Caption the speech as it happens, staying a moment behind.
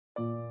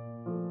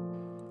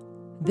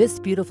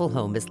This beautiful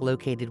home is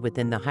located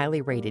within the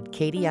highly rated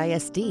Katy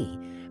ISD.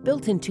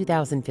 Built in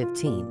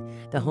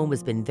 2015, the home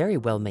has been very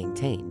well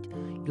maintained.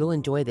 You'll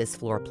enjoy this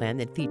floor plan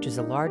that features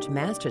a large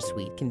master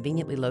suite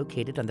conveniently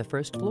located on the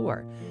first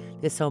floor.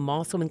 This home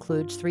also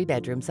includes 3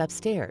 bedrooms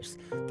upstairs,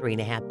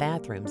 3.5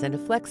 bathrooms, and a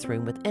flex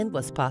room with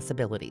endless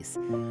possibilities.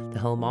 The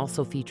home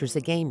also features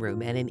a game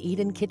room and an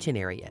eat-in kitchen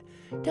area.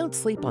 Don't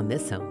sleep on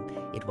this home.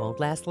 It won't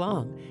last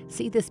long.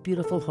 See this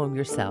beautiful home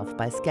yourself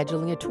by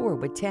scheduling a tour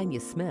with Tanya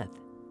Smith.